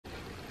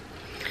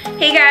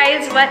Hey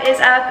guys, what is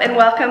up and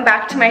welcome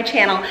back to my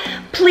channel.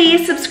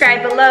 Please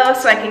subscribe below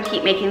so I can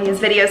keep making these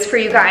videos for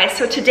you guys.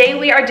 So today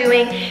we are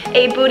doing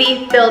a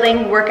booty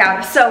building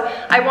workout. So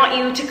I want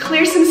you to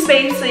clear some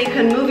space so you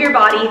can move your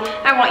body.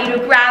 I want you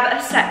to grab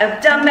a set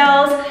of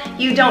dumbbells.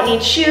 You don't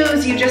need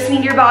shoes, you just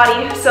need your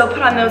body. So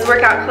put on those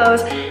workout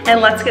clothes and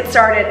let's get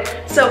started.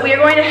 So we are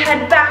going to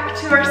head back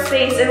to our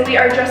space and we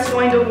are just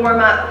going to warm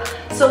up.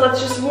 So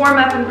let's just warm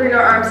up and bring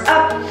our arms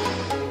up.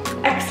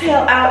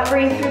 Exhale out,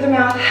 breathe through the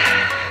mouth.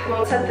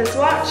 We'll set this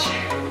watch,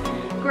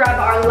 grab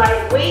our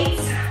light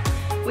weights.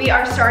 We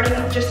are starting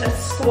with just a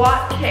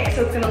squat kick,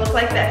 so it's gonna look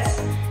like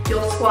this.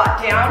 You'll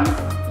squat down,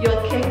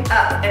 you'll kick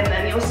up, and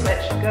then you'll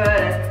switch.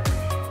 Good.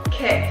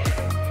 Kick,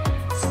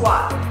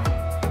 squat,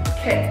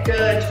 kick.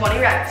 Good, 20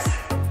 reps.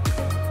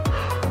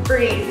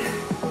 Breathe.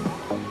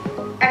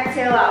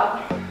 Exhale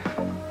out.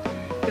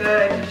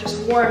 Good,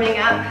 just warming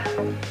up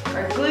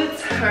our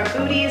glutes, our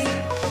booties,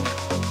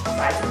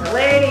 sides of our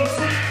legs.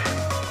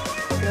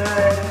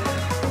 Good.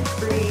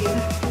 Breathe.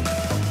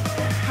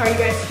 How are you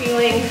guys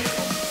feeling?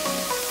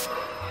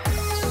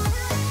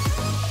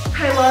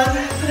 I love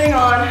putting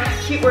on a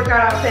cute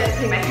workout outfit,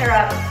 putting my hair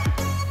up,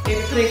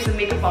 maybe putting some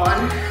makeup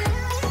on,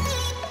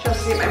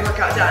 just to get my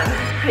workout done.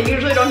 I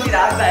usually don't do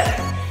that, but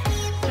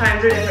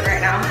times are different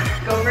right now.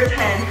 Go for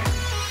 10,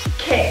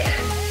 kick,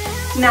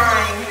 9,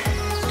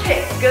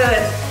 kick,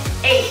 good,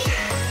 8,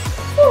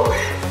 woo,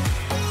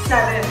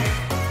 7,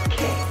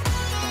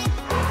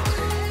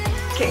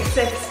 kick,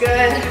 6,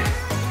 good.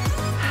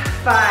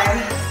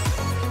 5,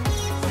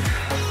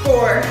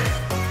 4,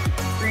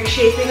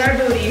 reshaping our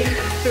booty,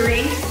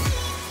 3,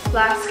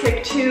 last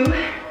kick 2,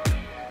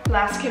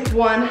 last kick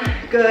 1,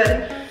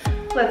 good.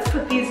 Let's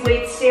put these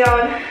weights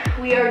down.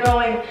 We are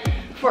going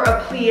for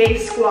a plie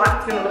squat.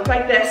 It's gonna look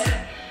like this.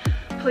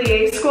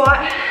 Plie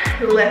squat,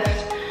 lift,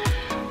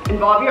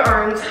 involve your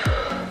arms,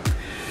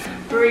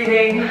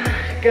 breathing,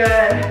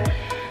 good.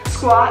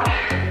 Squat,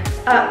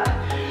 up,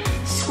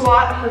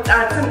 squat, let's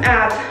add some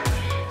abs.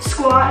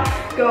 Squat,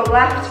 go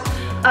left,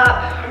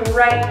 up,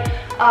 right,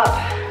 up,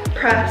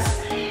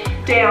 press,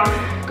 down,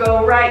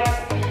 go right,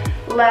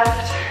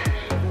 left,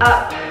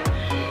 up,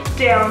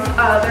 down,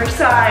 other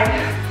side,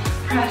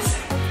 press,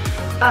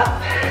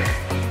 up,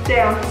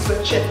 down,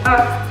 switch it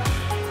up,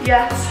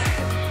 yes,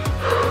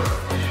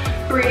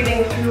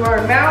 breathing through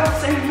our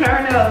mouths and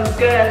our nose,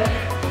 good,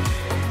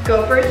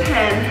 go for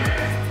 10,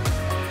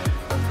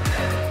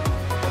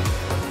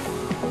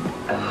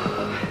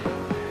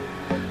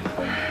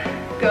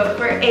 go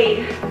for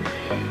 8,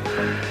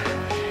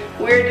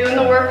 we're doing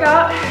the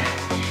workout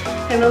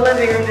in the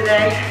living room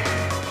today.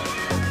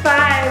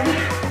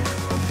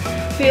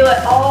 5, feel it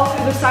all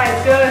through the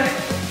sides, good.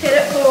 Hit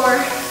it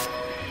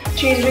 4,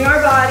 changing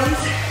our bodies.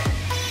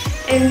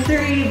 In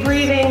 3,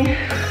 breathing.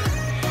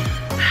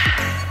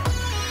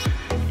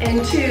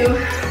 And 2,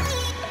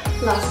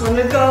 last one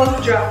to go.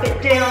 Drop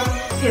it down,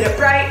 hit it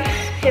right,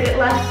 hit it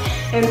left,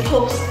 and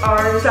pulse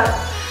arms up.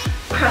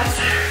 Press,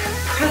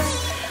 press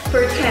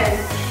for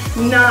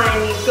 10,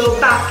 9, you go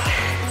back,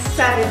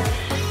 7,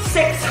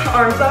 6,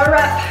 arms are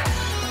up,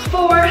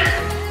 4,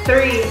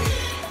 3,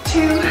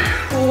 2,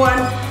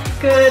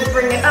 1, good,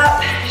 bring it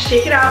up,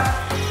 shake it out.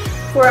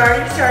 We're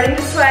already starting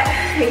to sweat,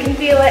 I can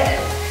feel it.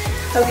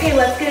 Okay,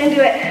 let's get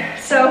into it.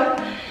 So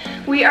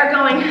we are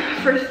going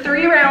for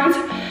 3 rounds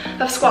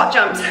of squat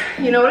jumps.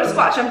 You know what a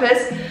squat jump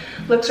is?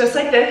 Looks just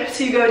like this.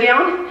 So you go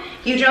down,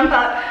 you jump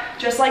up,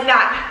 just like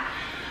that.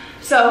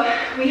 So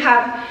we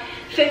have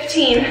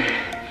 15,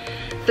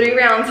 3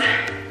 rounds.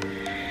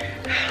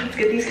 Let's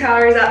get these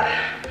calories up.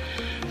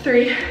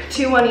 3,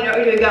 2, 1, you know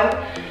what you're gonna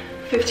go.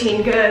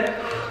 15, good.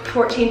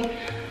 14,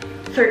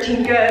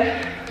 13,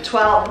 good.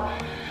 12,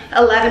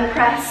 11,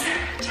 press.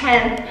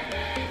 10,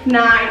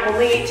 9,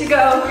 only 8 to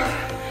go.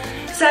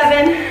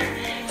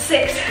 7,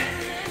 6,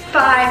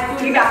 5,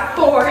 booty back.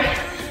 4,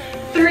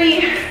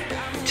 3,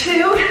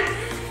 2,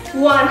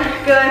 1,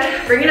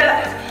 good. Bring it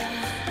up,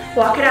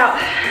 walk it out.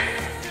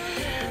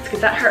 Let's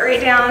get that heart rate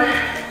down.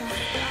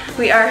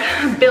 We are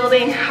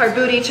building our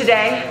booty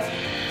today.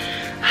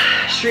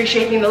 Just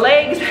reshaping the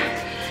legs.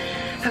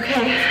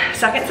 Okay,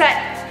 second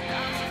set.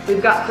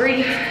 We've got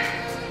 3.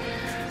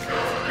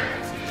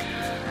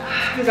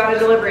 We've got a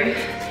delivery,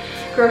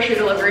 grocery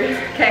delivery.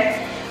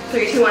 Okay,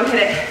 3, 2, 1,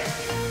 hit it.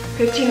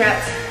 15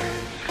 reps.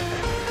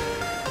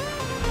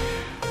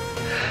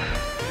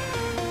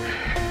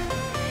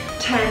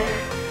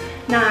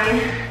 10,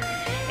 9,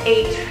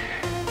 8,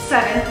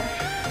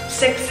 7,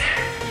 6,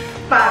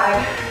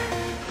 5,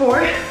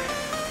 4,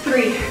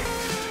 3,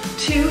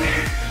 2,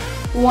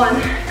 1,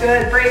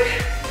 good, break,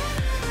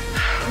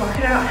 walk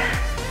it out,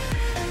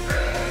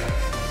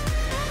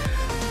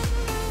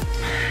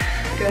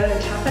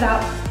 good, top it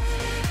out,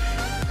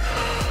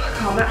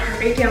 calm that heart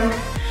rate down,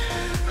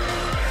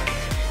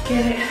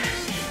 get it,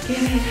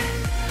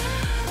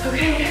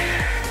 okay,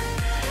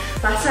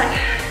 last set,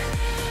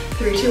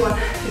 3, 2, 1,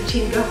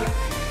 15, go,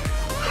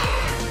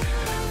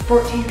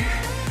 14,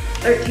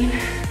 13,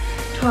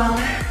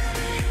 12,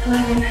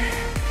 11,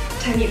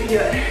 10, you can do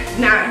it,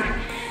 9,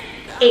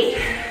 8,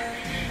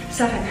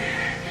 7,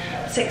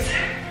 6,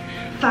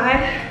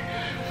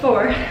 5,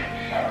 4,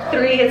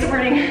 3, it's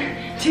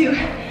burning, 2,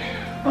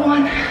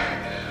 1.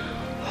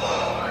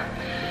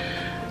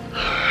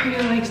 Are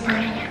your legs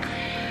burning?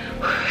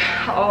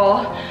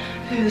 All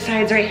through the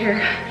sides right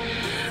here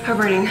are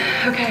burning.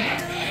 Okay.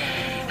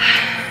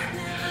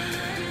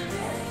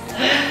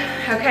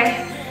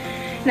 Okay,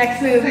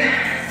 next move.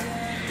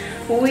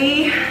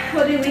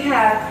 What do we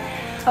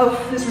have?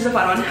 Oh, this is a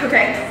fun one.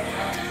 Okay,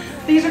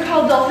 these are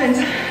called dolphins.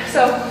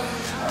 So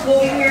we'll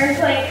be here in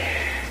plank,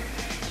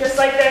 just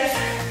like this.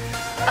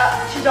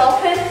 Up to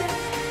dolphin,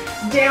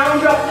 down,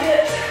 drop the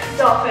hips,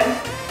 dolphin.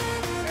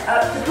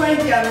 Up to plank,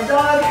 down the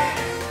dog,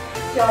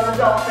 down the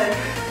dolphin.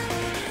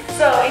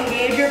 So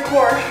engage your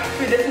core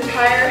through this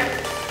entire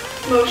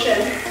motion.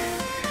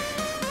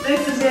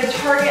 This is going to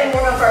target and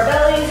warm up our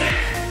bellies.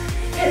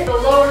 Hit the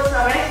lower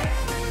stomach.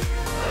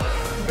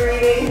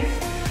 Breathing.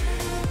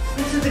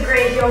 This is a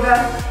great yoga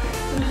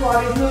and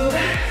Pilates move.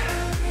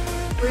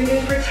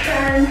 Breathing for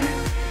 10.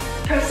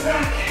 Press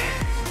back.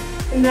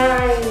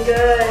 9,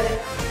 good.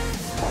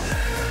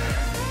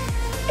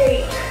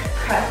 8,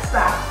 press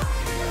back.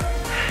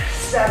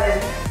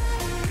 7.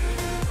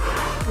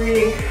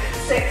 Breathing.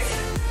 6.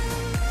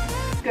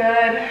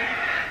 Good.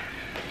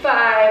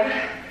 5.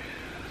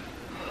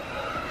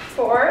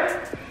 4.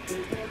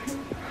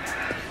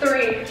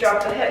 3,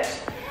 drop the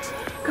hips.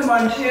 Come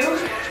on, 2.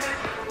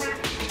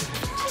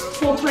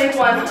 Hold plank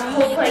 1,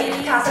 hold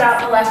plank, tap it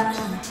out, left,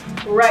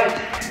 right,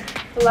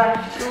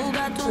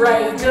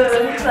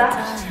 good,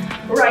 left,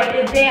 right,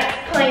 advance,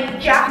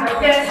 plank, jack like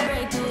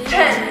this,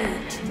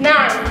 10,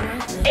 9,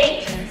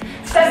 8,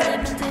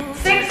 7,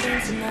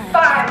 6,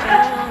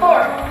 5,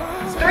 4,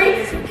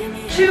 3,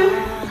 2,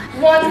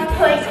 1,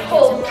 plank,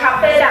 hold,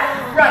 tap it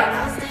out, right,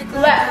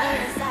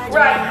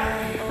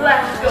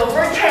 left, go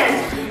for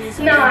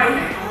 10,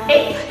 9,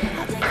 8,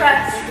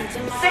 press,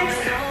 6,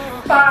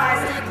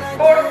 5,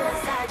 4,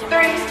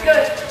 3,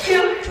 good,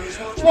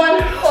 2,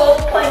 1, hold,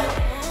 plank,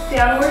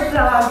 downward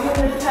dog, get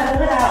the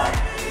pedal it out.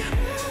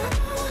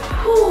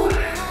 Whew.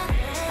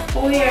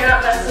 We are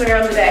not messing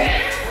around today.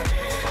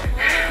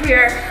 We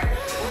are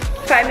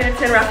 5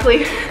 minutes in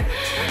roughly.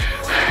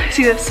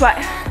 See the sweat?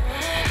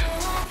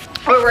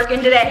 We're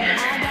working today.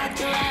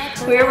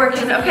 We are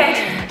working,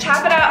 okay,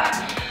 tap it out,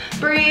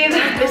 breathe,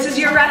 this is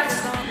your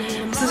rest.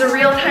 This is a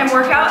real-time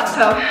workout,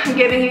 so I'm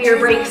giving you your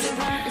breaks,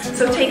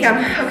 so take them,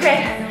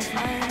 okay?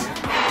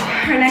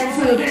 Our next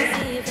move,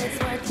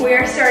 we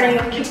are starting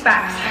with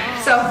kickbacks.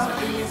 So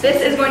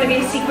this is going to be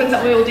a sequence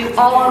that we will do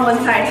all on one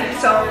side.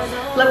 So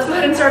let's go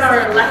ahead and start on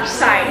our left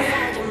side.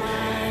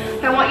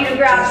 I want you to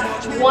grab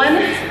one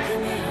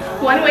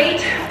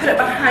weight, put it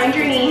behind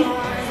your knee.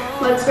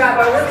 Let's grab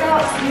our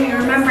workouts. You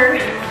remember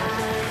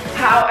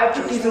how I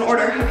put these in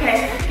order,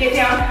 okay? Get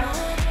down,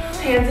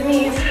 hands and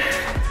knees.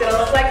 It's gonna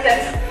look like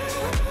this.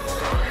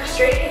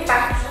 Straight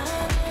kickbacks,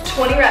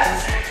 20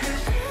 reps.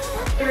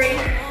 3,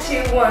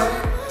 2, 1.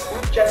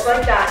 Just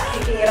like that,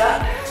 kicking it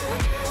up,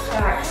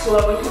 back,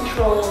 slow and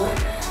controlled.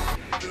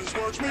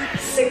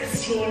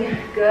 16,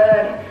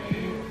 good.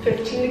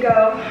 15 to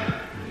go.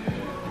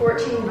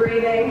 14,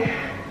 breathing.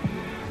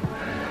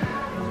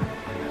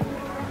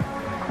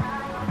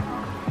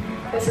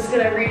 This is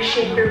gonna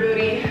reshape your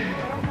booty.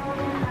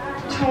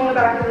 Tone the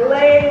back of the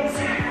legs.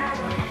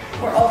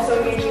 We're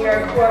also engaging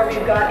our core.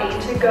 We've got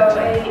 8 to go.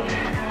 8,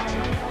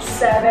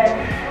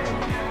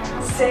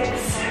 7,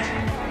 6,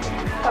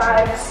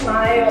 5,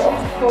 smile,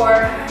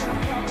 4,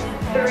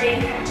 3,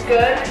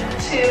 good,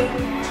 2,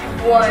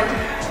 1.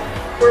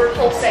 We're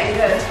pulsing,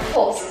 good,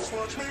 pulse,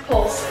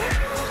 pulse.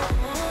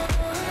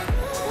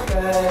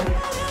 Good.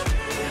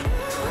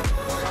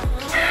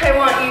 I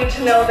want you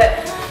to know that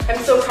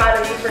I'm so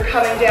proud of you for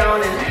coming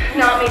down and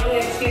not making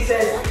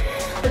excuses,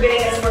 for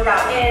getting this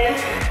workout in.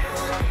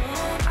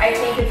 I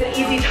think it's an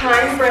easy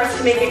time for us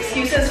to make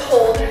excuses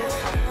hold,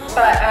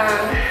 but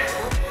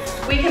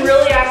we can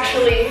really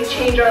actually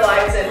change our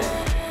lives in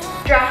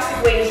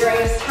drastic ways during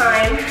this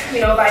time,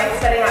 you know, by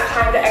setting that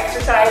time to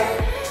exercise.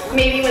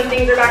 Maybe when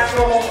things are back to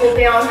normal, hold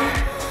down,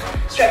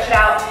 stretch it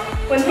out.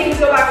 When things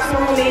go back to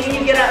normal, maybe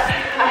you get up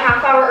a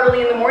half hour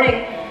early in the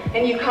morning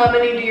and you come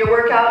and you do your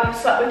workout, you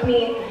sweat with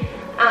me.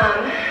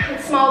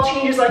 Small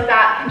changes like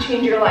that can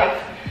change your life.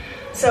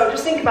 So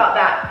just think about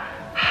that.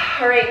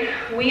 All right,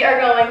 we are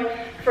going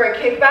for a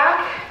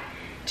kickback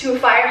to a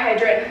fire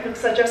hydrant.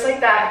 Looks like just like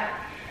that.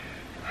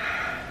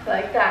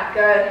 Like that,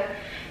 good.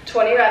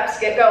 20 reps,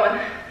 get going.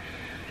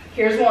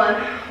 Here's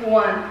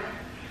 1.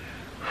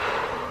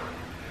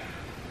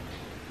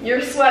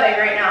 You're sweating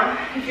right now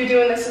if you're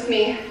doing this with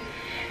me.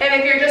 And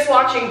if you're just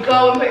watching,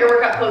 go and put your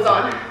workout clothes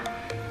on.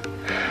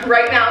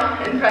 Right now,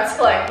 and press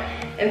play,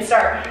 and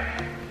start.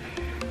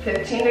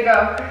 15 to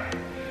go.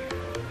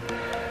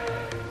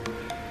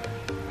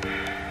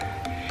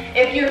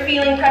 If you're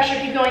feeling pressure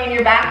keep going in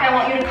your back, I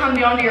want you to come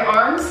down to your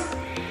arms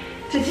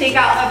to take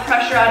out the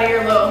pressure out of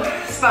your low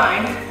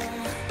spine.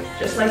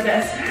 Just like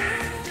this.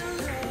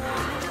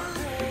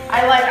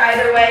 I like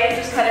either way, it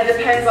just kind of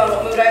depends on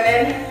what mood I'm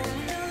in.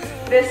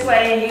 This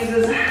way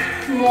uses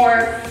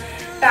more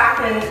back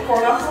and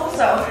core muscles,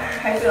 so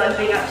I feel like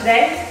being up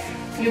today.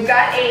 You've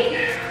got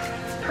 8,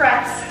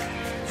 press,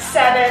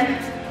 7,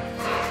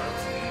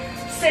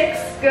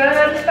 6,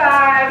 good,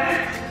 5,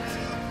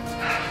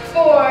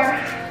 4,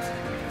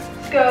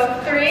 go,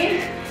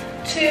 3,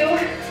 2,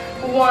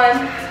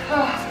 1,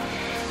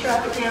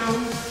 drop it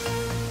down,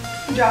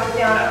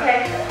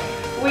 okay?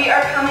 We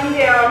are coming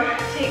down,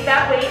 take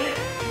that weight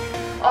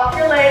off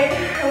your leg.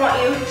 I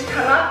want you to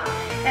come up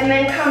and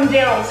then come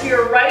down. So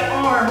your right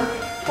arm,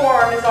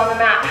 forearm is on the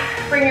mat.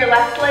 Bring your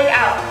left leg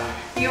out.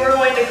 You are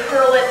going to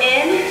curl it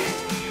in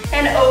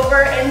and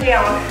over and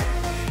down.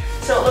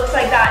 So it looks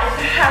like that.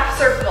 It's a half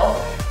circle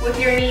with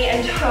your knee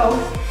and toe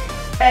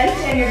bent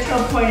and your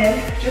toe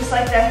pointed, just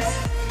like this.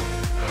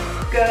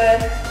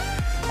 Good,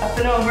 up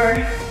and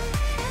over.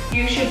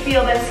 You should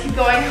feel this, keep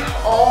going,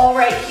 all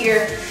right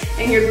here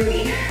in your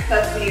booty.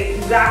 That's the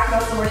exact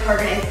muscle we're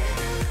targeting.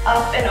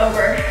 Up and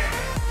over.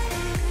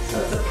 So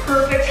it's a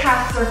perfect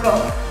half circle.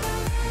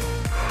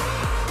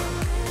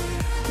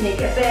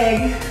 Make it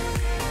big.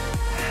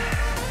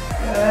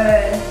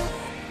 Good.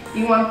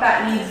 You want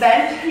that knee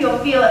bent. You'll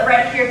feel it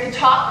right here at the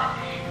top.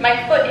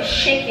 My foot is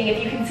shaking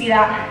if you can see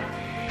that.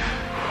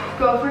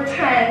 Go for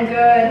 10,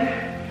 good.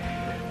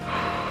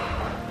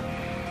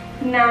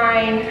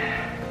 9,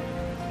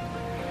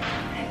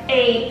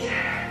 8,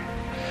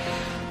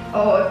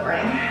 oh, it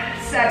burning.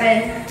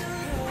 7,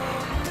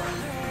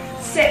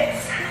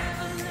 6,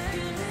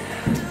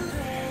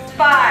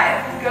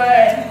 5,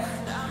 good.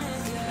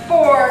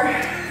 4,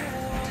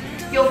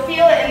 you'll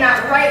feel it in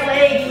that right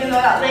leg, even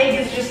though that leg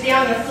is just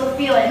down, you'll still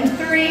feel it in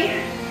 3,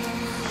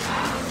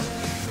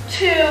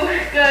 2,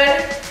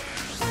 good.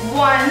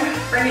 1,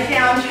 bring it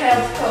down,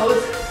 child's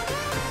pose.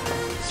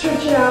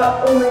 Stretch it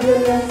out, oh my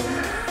goodness.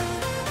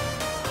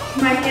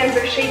 My hands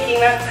are shaking,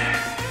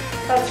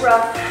 that's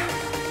rough.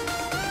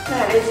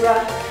 That is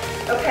rough.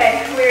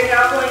 Okay, we're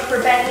now going for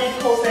bent knee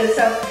pulses.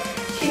 So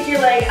kick your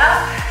leg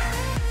up.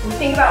 And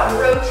think about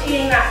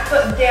rotating that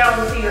foot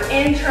down. So you're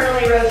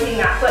internally rotating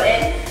that foot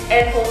in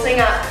and pulsing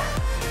up.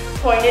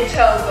 Pointed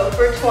toe, go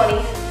for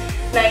 20,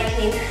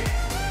 19.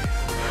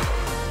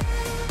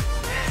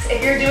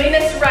 If you're doing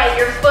this right,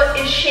 your foot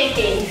is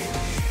shaking.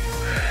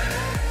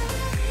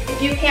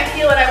 If you can't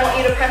feel it, I want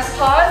you to press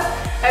pause.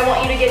 I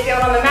want you to get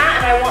down on the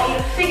mat and I want you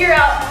to figure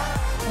out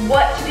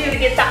what to do to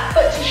get that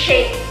foot to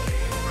shake.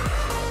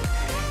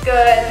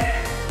 Good.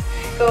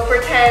 Go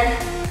for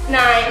 10,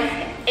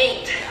 9,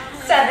 8,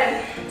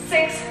 7,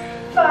 6,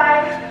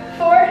 5,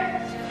 4,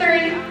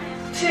 3,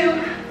 2,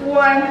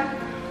 1.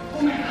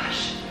 Oh my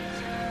gosh.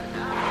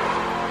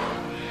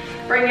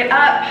 Bring it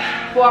up,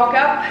 walk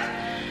up,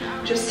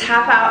 just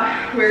tap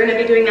out. We're gonna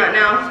be doing that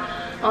now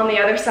on the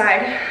other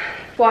side.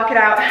 Walk it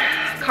out.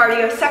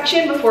 Cardio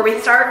section before we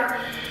start.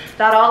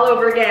 That all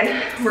over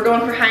again. We're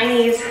going for high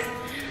knees,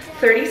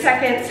 30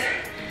 seconds.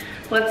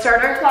 Let's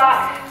start our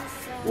clock.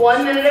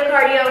 1 minute of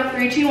cardio,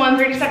 3, 2, 1,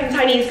 30 seconds,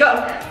 high knees, go.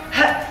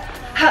 Ha,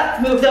 ha,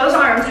 move those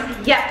arms,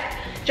 yeah.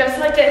 Just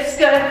like this,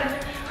 good.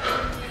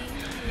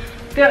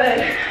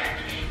 Good.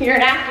 You're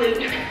an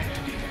athlete.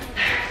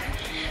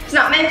 It's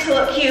not meant to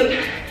look cute.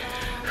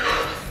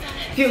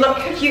 If you look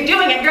cute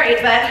doing it,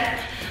 great, but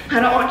I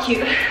don't want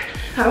cute.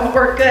 I want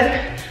work,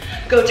 good.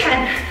 Go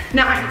 10,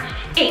 9,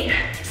 8,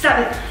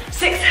 7,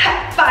 6,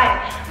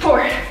 5,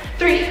 4,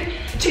 3,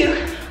 2,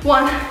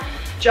 1.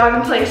 Jog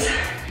in place.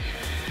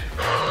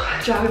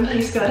 Jog in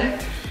place, good.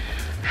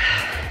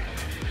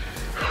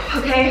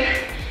 Okay,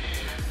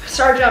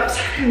 star jumps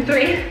in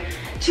 3,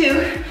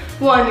 2,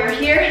 1. You're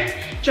here,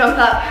 jump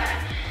up,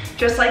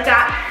 just like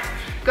that.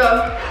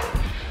 Go.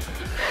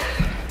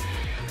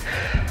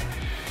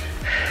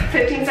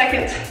 15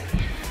 seconds.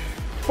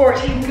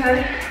 14,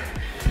 good.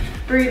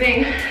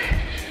 Breathing.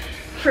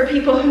 For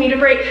people who need a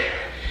break,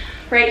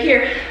 right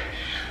here.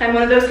 I'm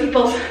one of those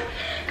people.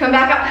 Come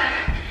back up.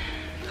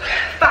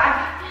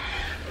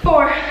 5,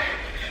 4,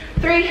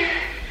 3,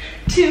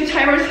 2,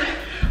 timers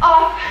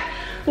off.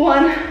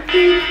 1.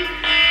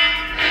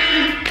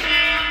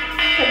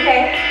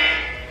 Okay.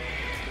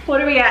 What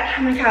do we got?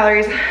 How many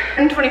calories?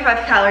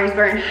 125 calories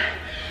burned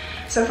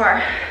so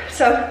far.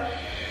 So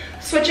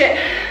switch it.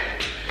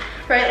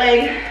 Right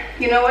leg.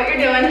 You know what you're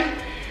doing.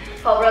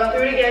 I'll run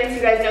through it again so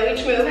you guys know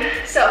each move.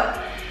 So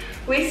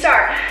we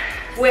start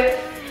with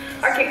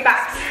our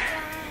kickbacks.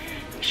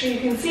 Make sure you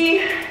can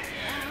see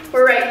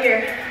we're right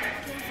here.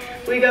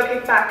 We go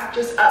kickback,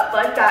 just up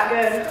like that,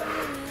 good.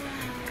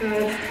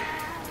 Good.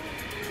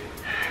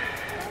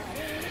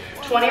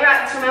 20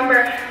 reps,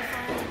 remember.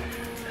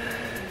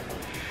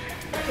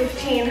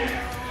 15,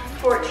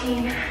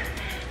 14,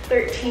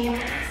 13,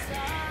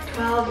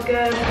 12,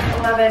 good.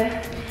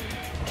 11,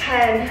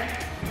 10,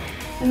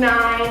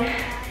 9,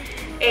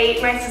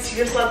 8. My sister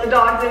just let the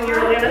dogs in.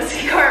 You're really gonna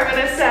see Carmen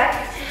in a sec.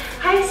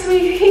 Hi,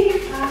 sweetie.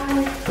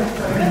 Hi.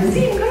 Good to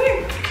see you. Come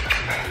here.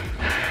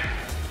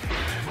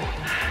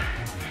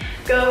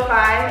 Go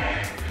 5,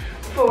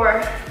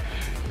 4,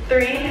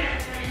 3,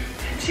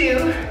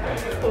 2,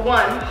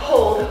 1.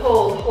 Hold,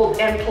 hold, hold,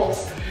 and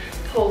pulse.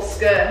 Pulse,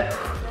 good.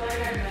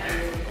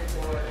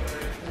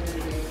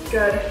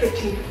 Good,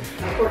 15,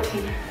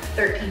 14,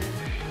 13,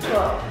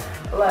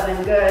 12,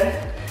 11, good.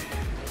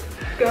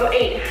 Go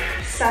 8,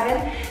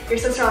 7, you're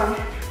so strong.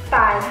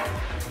 5,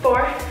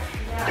 4,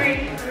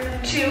 3,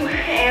 2,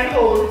 and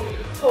hold.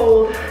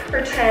 Hold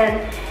for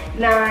 10,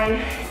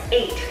 9,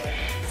 8,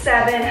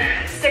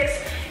 7, 6.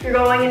 You're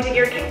going into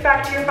your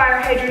kickback to your fire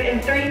hydrant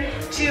in 3,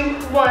 2,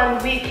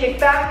 1. We kick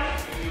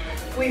back,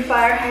 we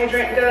fire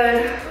hydrant,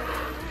 good.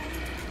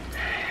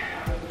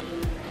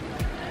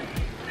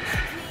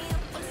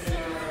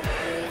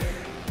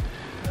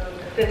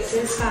 This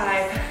is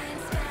 5.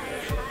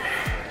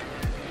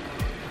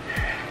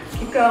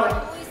 Keep going.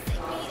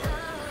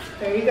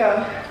 There you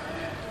go.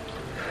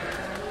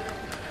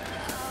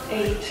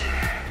 8,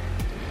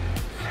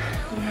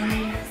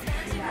 9,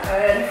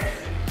 good.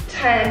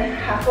 10,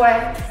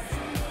 halfway.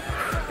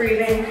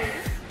 Breathing.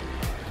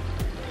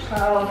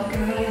 12,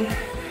 good.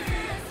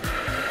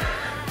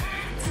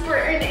 It's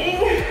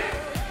burning.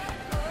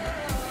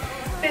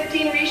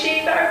 15,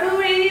 reshape our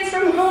booties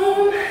from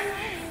home.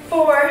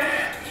 4,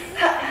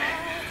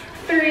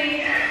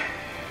 3,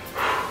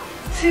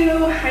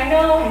 2, I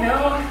know,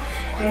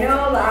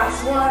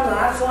 last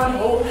one,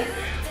 hold.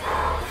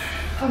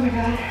 Oh my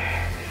God.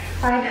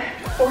 5,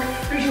 4,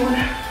 3, 2, 1.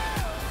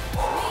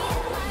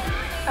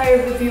 I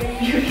have the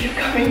beauty of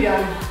coming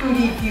down,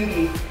 booty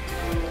beauty.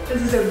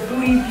 This is a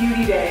booty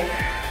beauty day.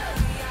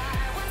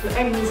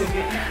 I'm losing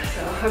it,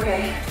 so,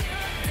 okay.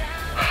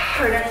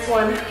 Our next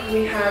one,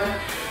 we have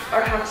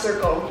our half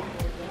circle.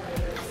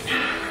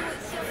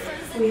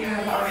 We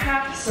have our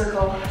half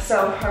circle.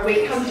 So our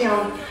weight comes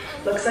down,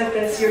 looks like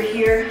this. You're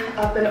here,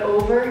 up and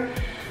over,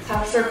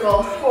 half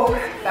circle,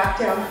 forward, back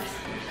down.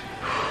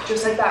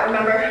 Just like that,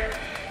 remember,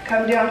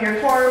 come down to your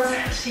forearms,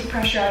 take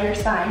pressure out of your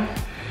spine,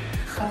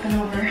 up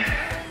and over.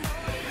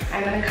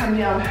 I'm gonna come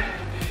down.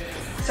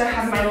 So I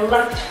have my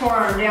left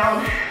forearm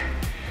down,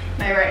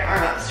 my right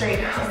arm up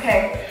straight.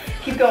 Okay,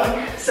 keep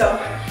going. So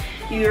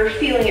you're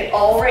feeling it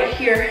all right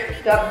here,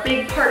 that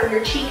big part of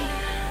your cheek,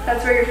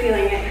 that's where you're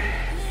feeling it.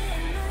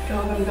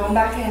 I'm going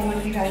back in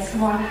with you guys,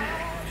 come on.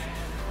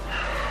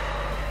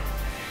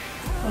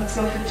 Let's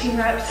go 15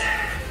 reps.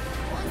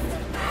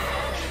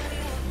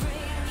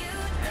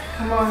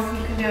 Come on,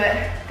 you can do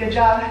it. Good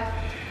job.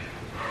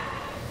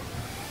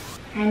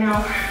 I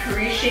know,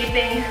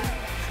 reshaping,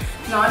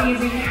 not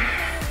easy.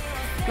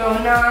 Go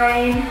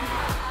 9,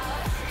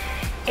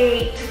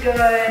 8,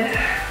 good.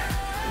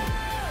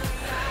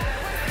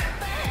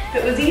 If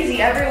it was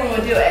easy, everyone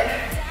would do it.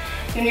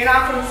 And you're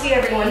not gonna see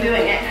everyone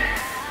doing it.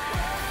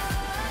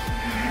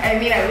 I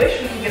mean, I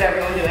wish we could get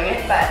everyone doing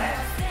it, but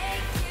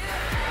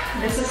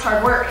this is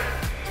hard work.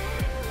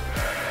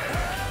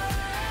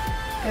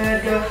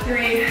 Good, go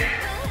 3,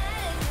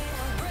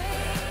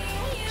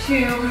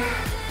 2,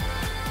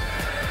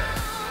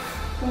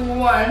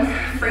 1.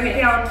 Bring it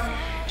down.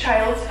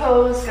 Child's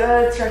pose,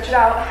 good, stretch it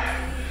out.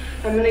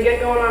 I'm gonna get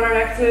going on our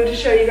next move to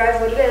show you guys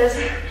what it is.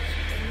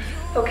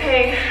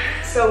 Okay,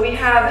 so we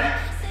have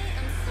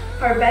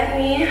our bent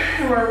knee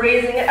and we're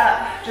raising it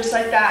up, just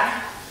like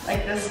that.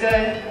 Like this,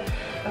 good.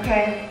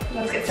 Okay,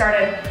 let's get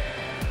started.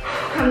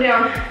 Come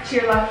down to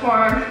your left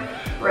forearm,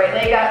 right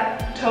leg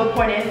up, toe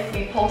pointed,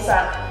 we pulse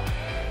up.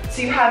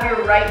 So you have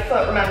your right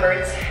foot, remember,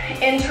 it's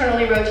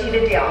internally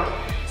rotated down.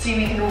 So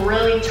we can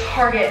really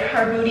target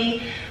our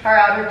booty, our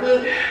outer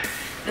glute,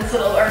 this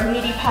little, our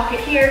meaty pocket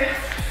here,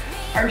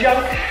 our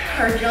junk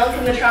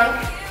in the trunk.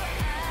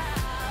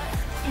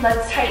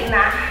 Let's tighten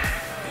that.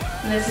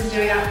 And this is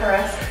doing that for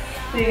us.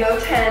 We go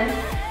 10,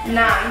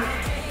 9,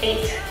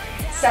 8,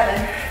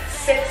 7,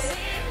 6,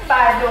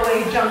 5, go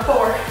away, jump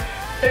 4,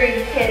 3,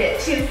 hit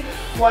it, 2,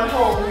 1,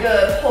 hold,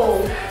 good,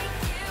 hold.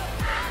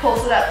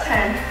 Pulse it up,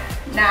 10,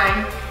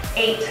 9,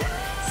 8,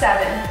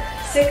 7,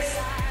 6,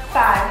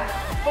 5,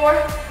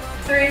 4,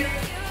 3,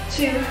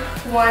 2,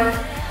 1.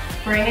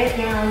 Bring it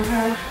down.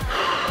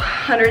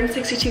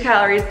 162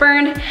 calories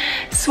burned.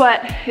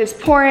 Sweat is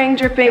pouring,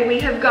 dripping. We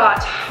have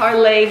got our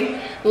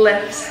leg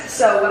lifts.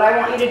 So what I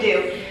want you to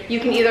do, you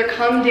can either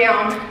come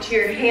down to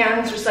your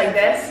hands just like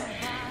this,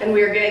 and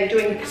we are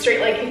doing straight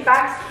leg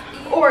kickbacks,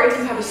 or if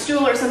you have a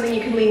stool or something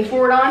you can lean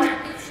forward on,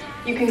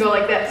 you can go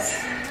like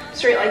this,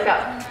 straight like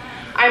that.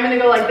 I'm gonna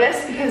go like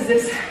this because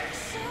this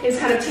is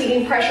kind of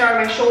taking pressure out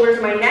of my shoulders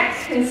and my neck,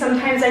 and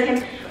sometimes I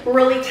can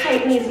really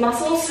tighten these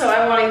muscles, so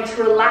I want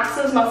to relax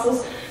those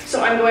muscles,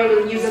 so I'm going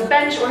to use a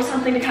bench or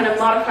something to kind of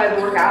modify the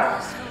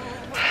workout.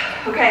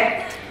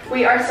 Okay,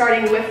 we are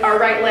starting with our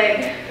right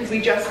leg because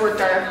we just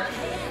worked our,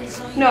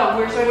 no,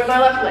 we're starting with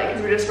our left leg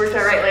because we just worked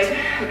our right leg.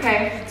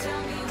 Okay,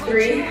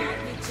 3,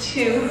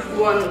 2,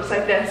 1, looks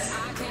like this.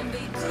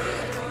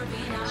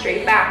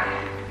 Straight back,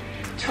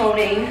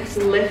 toning,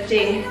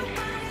 lifting,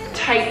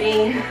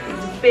 tightening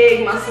these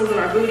big muscles in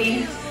our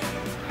booty,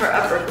 our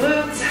upper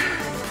glutes.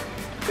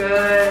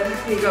 Good,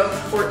 we go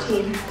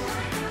 14,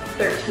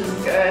 13,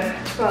 good,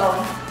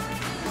 12.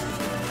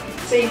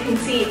 So you can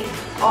see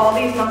all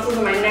these muscles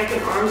in my neck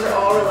and arms are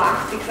all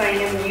relaxed because I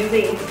am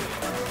using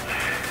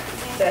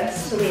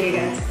this to lean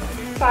against.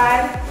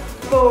 5,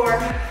 4,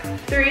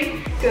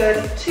 3,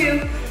 good,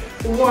 2,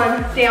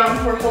 1,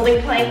 down, we're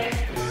holding plank.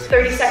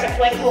 30-second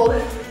plank hold.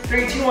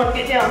 3, 2, 1,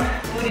 get down,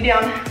 booty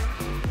down.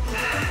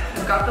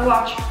 I've got the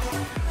watch.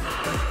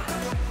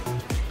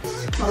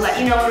 I'll let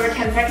you know when we're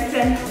 10 seconds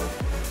in.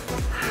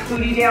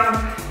 Booty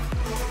down,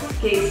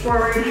 gaze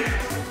forward.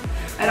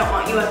 I don't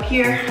want you up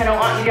here, I don't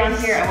want you down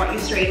here, I want you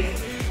straight.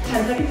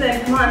 10 seconds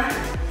in, come on.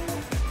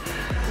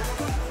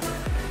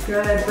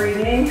 Good,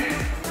 breathing.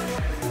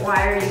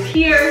 Why are you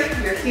here?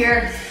 You're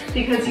here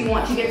because you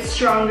want to get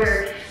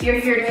stronger. You're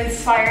here to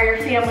inspire your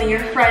family,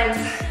 your friends.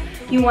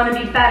 You want to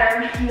be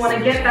better, you want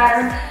to get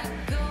better.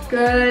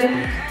 Good.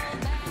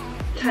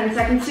 10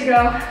 seconds to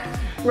go.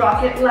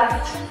 Rock it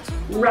left,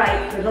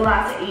 right for the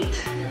last 8,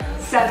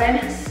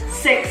 7,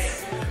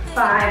 6,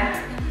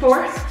 5,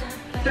 4,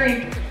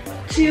 3,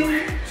 2,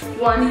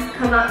 1.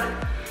 Come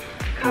up,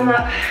 come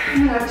up.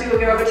 I'm gonna have to go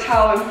grab a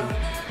towel.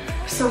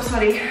 I'm so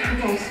sweaty.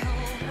 Okay,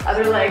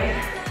 other leg.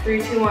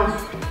 3, 2, 1.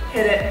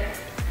 Hit it.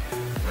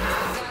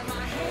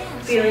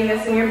 Feeling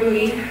this in your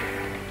booty.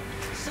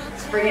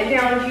 Bring it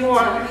down if you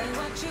want.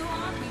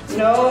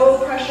 No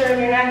pressure in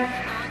your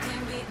neck.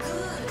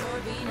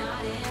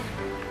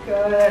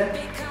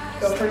 Good.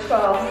 Go for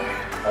 12,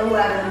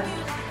 11,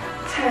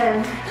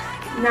 10,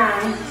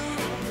 9,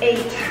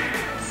 8,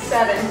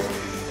 7,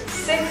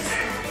 6,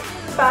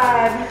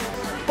 5,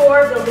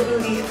 4. Build the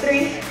booty.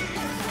 3,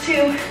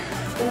 2,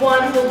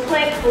 1. Hold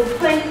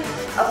plank,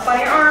 up by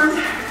your arms.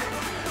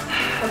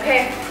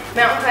 Okay,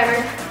 mountain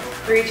climber.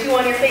 3, 2,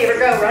 1, your favorite.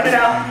 Go, run it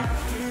out.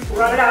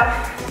 Run it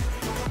out.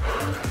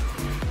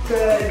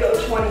 Good,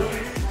 go 20,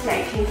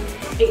 19,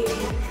 18,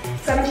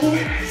 17,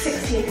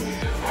 16.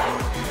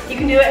 You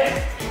can do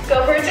it.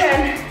 Go for a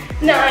 10,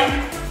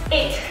 9,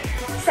 8,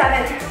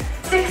 7,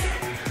 6,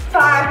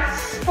 5,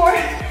 4,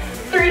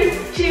 3,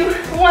 2,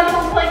 1.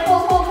 Hold plank,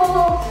 hold.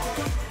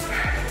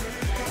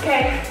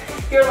 Okay,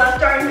 your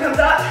left arm comes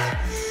up,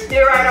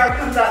 your right arm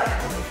comes up.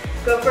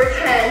 Go for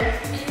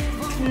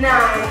 10,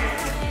 9,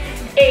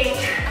 8,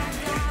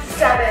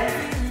 7,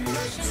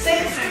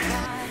 6,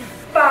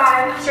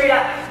 5, straight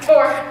up,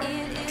 4,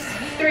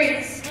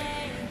 3,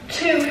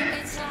 2,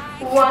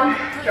 1.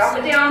 Drop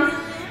it down.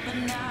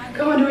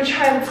 Go into a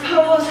child's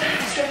pose,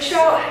 stretch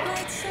out.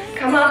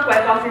 Come up,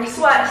 wipe off your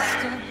sweat.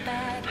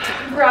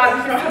 Grab,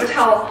 if you don't have a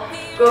towel,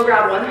 go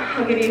grab one.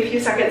 I'll give you a few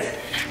seconds.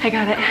 I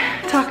got it.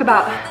 Talk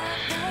about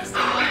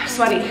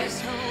sweaty.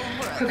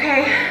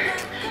 Okay,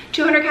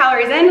 200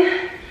 calories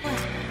in.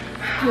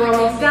 We're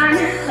almost done.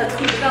 Let's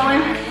keep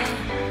going.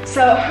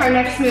 So our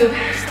next move,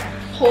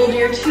 hold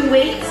your 2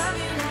 weights.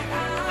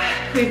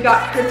 We've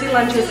got curtsy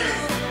lunges.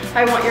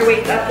 I want your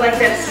weights up like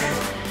this.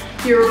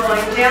 You're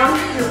rolling down,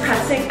 you're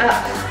pressing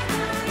up.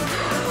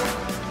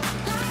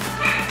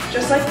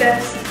 Just like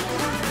this.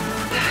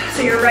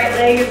 So your right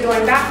leg is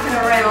going back and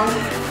around.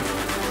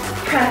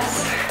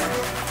 Press.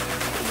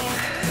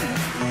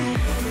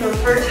 Go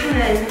for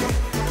 10,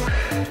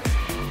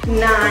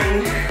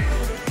 9,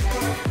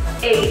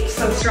 8,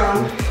 so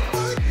strong.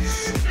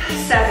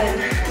 7,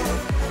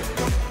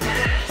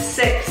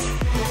 6,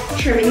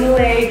 trimming the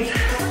legs.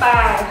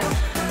 5,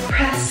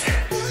 press.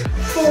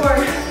 4,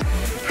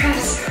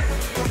 press.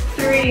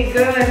 3,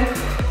 good.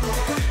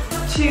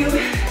 2,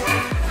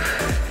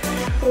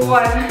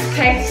 1.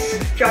 Okay,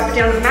 drop it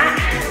down to the mat.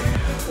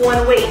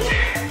 1 weight.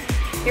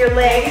 Your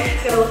leg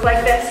is gonna look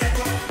like this.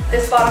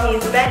 This bottom knee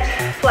is bent,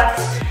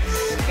 flex.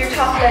 Your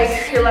top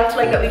leg, your left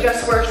leg that we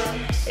just worked,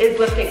 is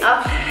lifting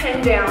up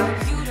and down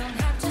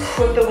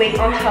with the weight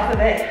on top of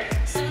it.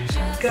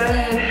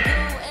 Good.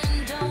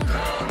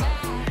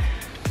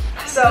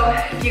 So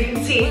you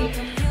can see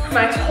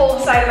my whole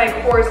side of my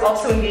core is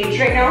also engaged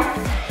right now.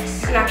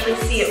 You can actually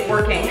see it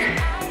working.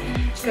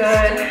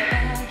 Good.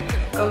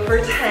 Go for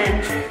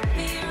 10,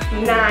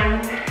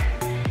 9,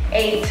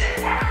 8,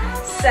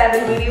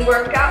 7, booty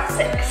workout.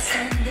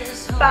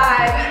 6,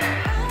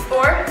 5,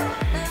 4,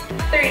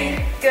 3,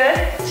 good.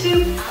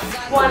 2,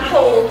 1,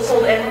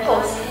 hold in,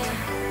 pulse.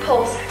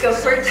 Go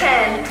for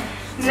 10,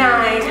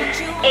 9,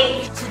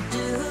 8,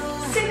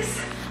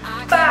 6,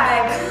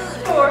 5,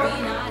 4,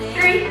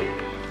 3,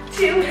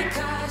 2,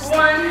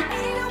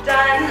 1,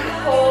 done.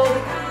 Hold,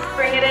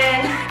 bring it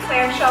in,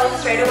 clamshell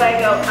straight away,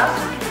 go up,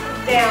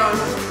 down.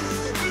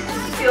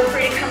 Feel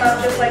free to come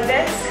up just like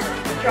this,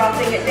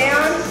 dropping it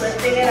down,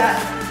 lifting it up.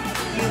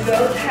 You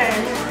go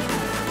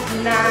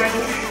 10, 9,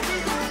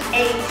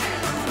 8,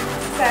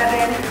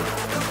 7,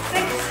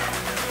 6,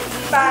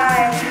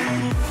 5,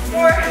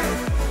 4,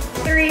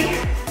 3,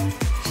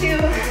 2,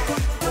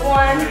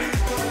 1.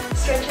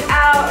 Stretch it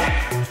out.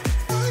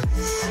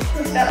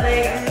 Lift that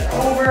leg up and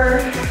over.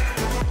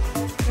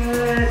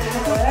 Good,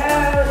 toe it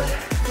out.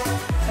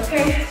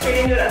 Okay, straight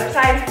into the other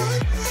side.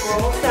 We're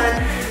almost done.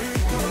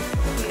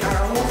 We are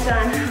almost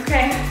done,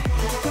 okay?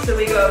 So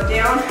we go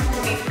down,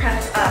 we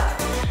press up.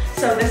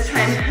 So this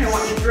time I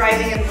want you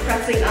driving and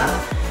pressing up.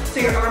 So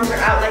your arms are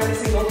out like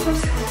this and go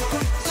close.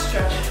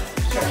 Stretch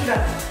it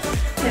up.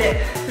 Hit it,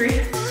 3,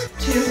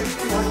 2,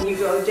 1. You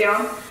go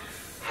down,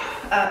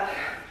 up.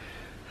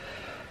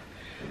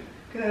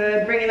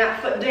 Good, bringing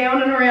that foot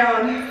down and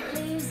around.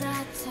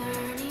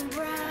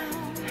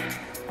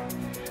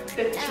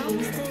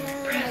 15,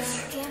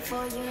 press.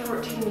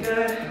 14,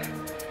 good.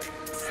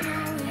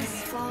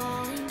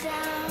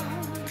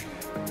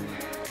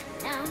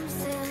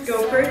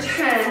 Go for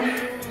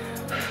 10,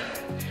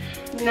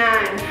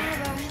 9,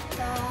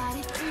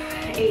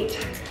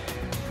 8.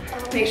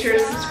 Make sure to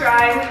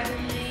subscribe,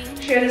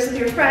 share this with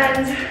your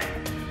friends.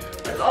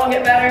 Let's all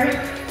get better.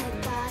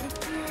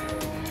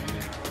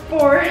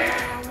 4,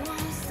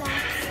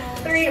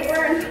 3,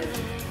 burn.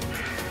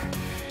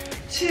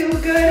 2,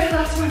 good.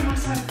 Last one,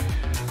 last one.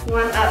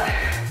 1 up.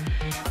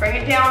 Bring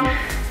it down.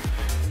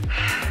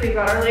 We've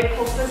got our leg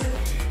pulses.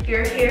 If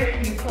you're here,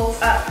 you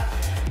pulse up.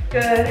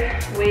 Good.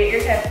 Weight at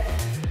your hip.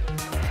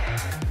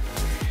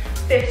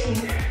 15,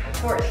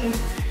 14,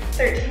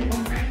 13. Oh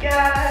my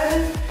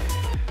God.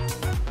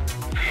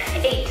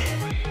 8,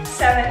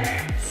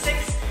 7,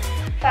 6,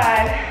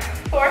 5,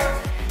 4,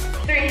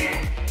 3,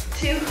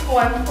 2,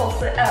 1.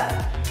 Pulse it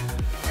up.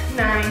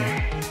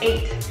 9,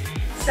 8,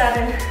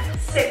 7,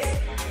 6,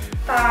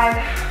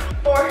 5,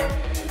 4,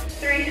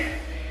 3,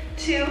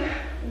 2,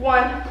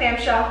 1.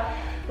 Clamshell.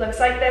 Looks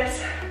like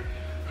this.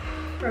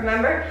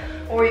 Remember,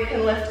 or you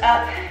can lift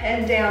up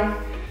and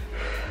down.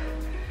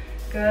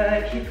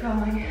 Good, keep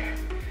going.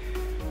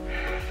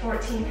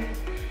 14,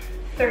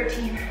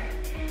 13,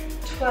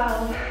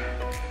 12,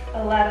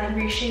 11,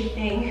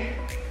 reshaping.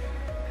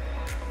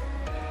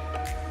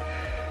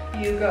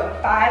 You go.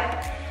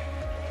 5,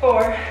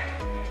 4,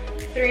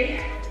 3,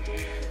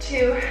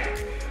 2,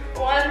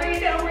 1. Bring it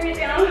down, bring it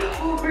down.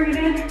 Oh, bring it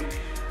in.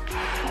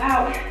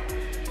 Out.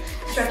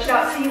 Stretch it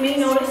out. So you may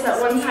notice that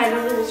one side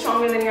is a little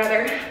stronger than the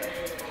other.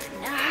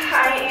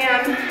 I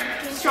am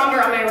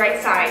stronger on my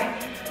right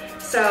side.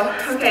 So,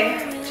 okay,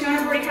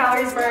 240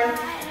 calories burned.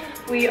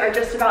 We are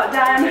just about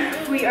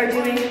done. We are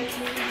doing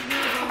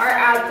our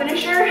ab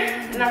finisher,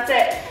 and that's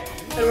it.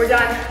 Then we're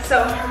done.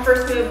 So our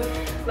first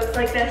move looks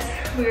like this.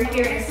 We're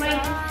here in swing.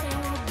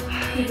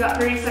 We've got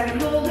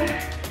 30-second hold,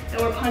 and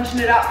we're punching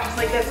it out just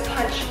like this.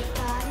 Punch.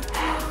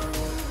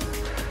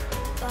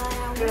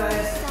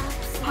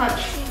 Good.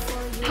 Punch.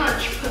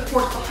 Punch. Put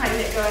force behind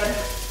it. Good.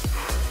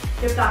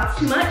 If that's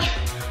too much,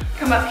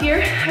 come up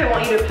here. I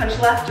want you to punch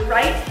left to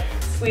right,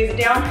 squeeze it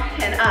down,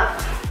 and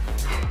up.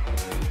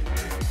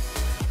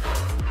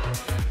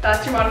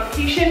 That's your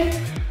modification,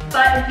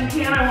 but if you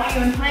can, I want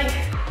you in plank,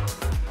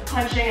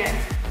 punching it.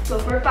 Go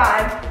for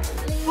 5,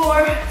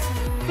 4,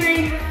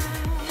 3,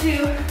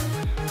 2,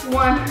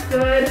 1.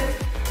 Good.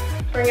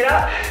 Bring it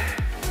up.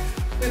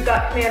 We've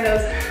got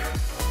commandos.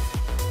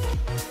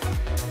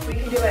 We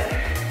can do it.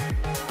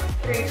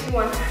 3, 2,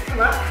 1. Come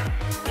up.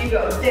 You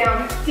go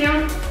down,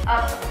 down,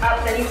 up,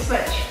 up, then you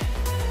switch.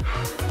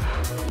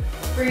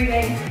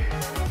 Breathing.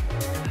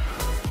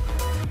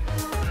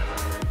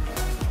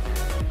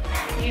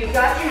 You've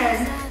got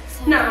 10,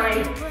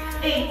 9,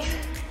 8,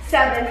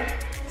 7,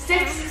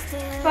 6,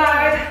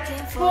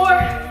 5,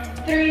 4,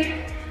 3,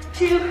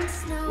 2,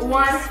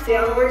 1.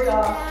 Downward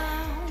dog.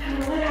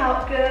 Pedal it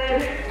out.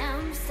 Good.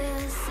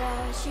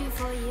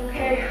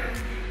 Okay,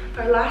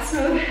 our last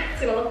move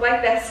is going to look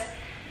like this.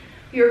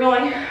 You're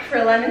going for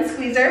a lemon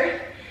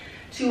squeezer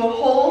to a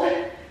hold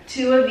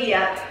to a V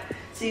up.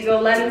 So you go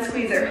lemon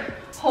squeezer,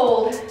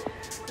 hold,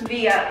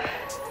 V up.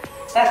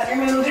 That's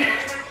your move.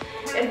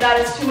 If that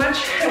is too much,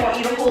 I want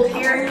you to hold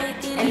here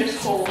and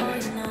just hold.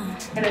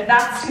 And if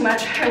that's too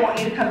much, I want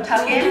you to come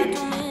tuck in,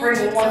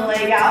 bring one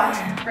leg out,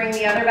 bring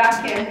the other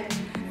back in.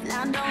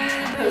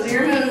 Those are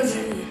your moves.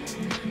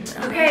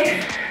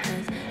 Okay,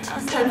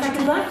 10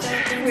 seconds left.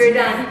 We're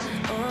done.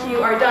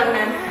 You are done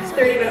then.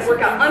 30-minute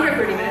workout, under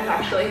 30 minutes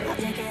actually.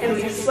 And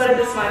we sweated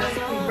this much.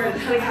 We burned a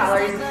ton of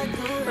calories.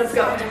 Let's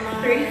go.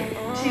 3,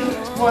 2,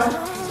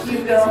 1.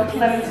 You go.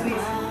 Lemon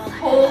squeeze.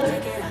 Hold.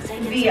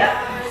 V up.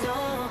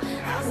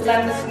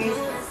 Lemon squeeze.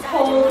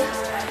 Hold.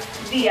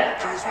 V up.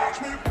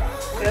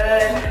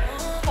 Good.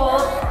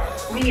 Hold.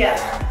 V up.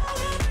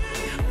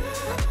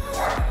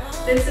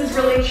 This is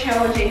really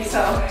challenging,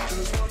 so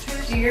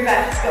do your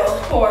best. Go.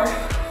 4.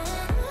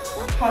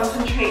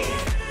 Concentrate.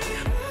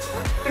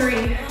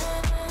 3.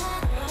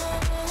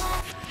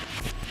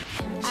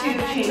 2,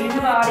 changing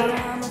the body.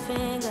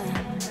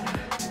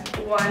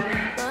 1.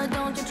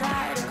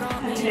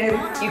 2.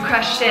 You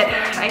crushed it.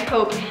 I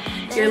hope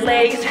your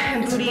legs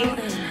and booty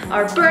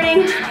are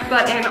burning,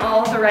 but in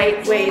all the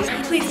right ways.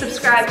 Please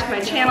subscribe to my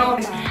channel.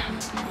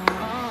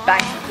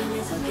 Bye.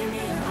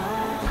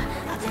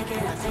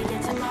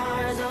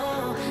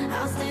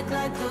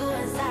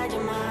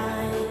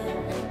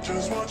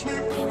 Just watch me.